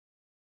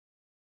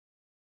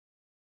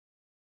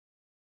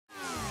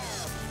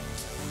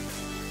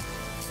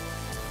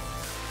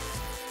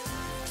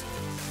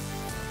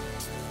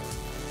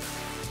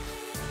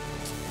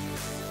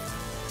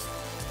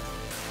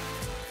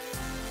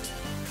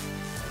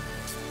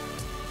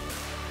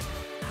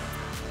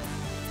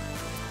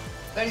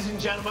Ladies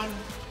and gentlemen,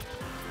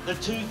 the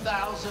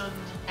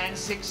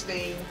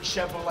 2016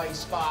 Chevrolet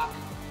Spark.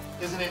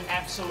 Isn't it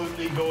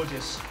absolutely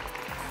gorgeous?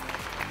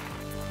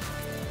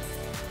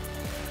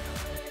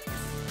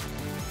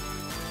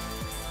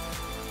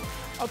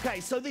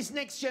 Okay, so this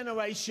next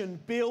generation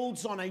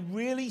builds on a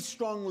really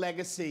strong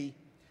legacy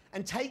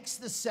and takes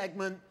the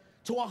segment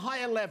to a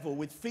higher level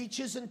with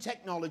features and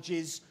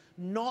technologies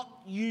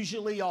not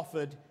usually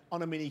offered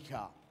on a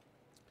minicar.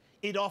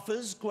 It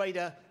offers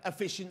greater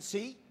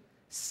efficiency,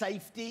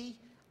 safety,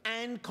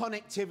 and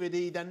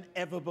connectivity than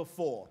ever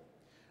before.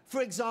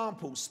 For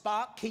example,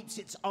 Spark keeps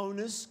its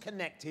owners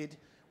connected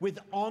with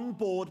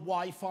onboard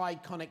Wi-Fi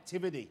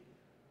connectivity.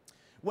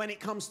 When it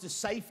comes to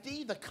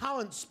safety, the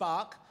current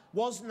Spark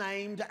was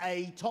named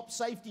a top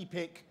safety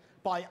pick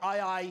by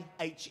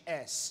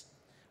IIHS.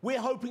 We're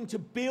hoping to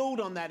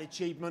build on that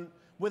achievement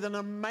with an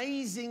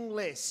amazing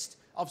list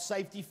of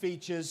safety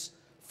features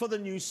for the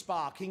new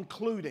Spark,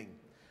 including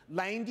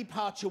lane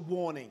departure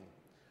warning,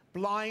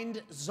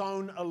 blind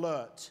zone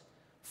alert,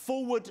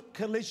 forward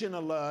collision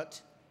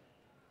alert,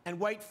 and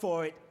wait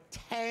for it,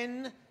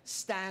 10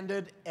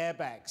 standard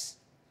airbags.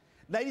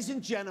 Ladies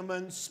and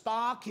gentlemen,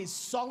 Spark is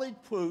solid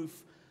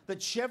proof that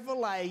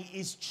Chevrolet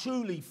is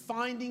truly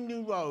finding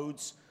new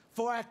roads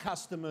for our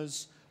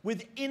customers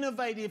with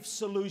innovative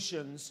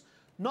solutions,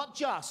 not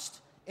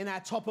just in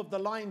our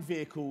top-of-the-line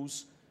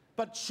vehicles,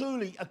 but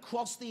truly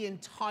across the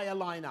entire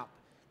lineup,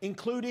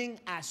 including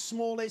our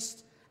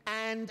smallest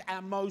and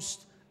our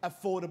most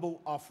affordable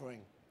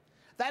offering.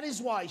 That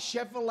is why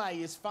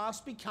Chevrolet is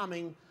fast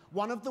becoming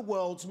one of the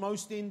world's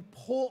most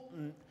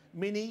important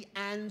mini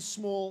and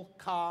small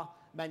car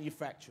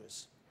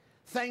manufacturers.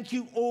 Thank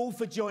you all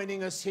for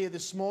joining us here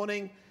this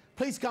morning.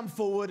 Please come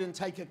forward and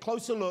take a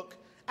closer look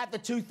at the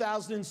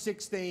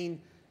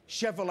 2016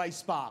 Chevrolet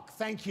Spark.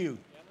 Thank you.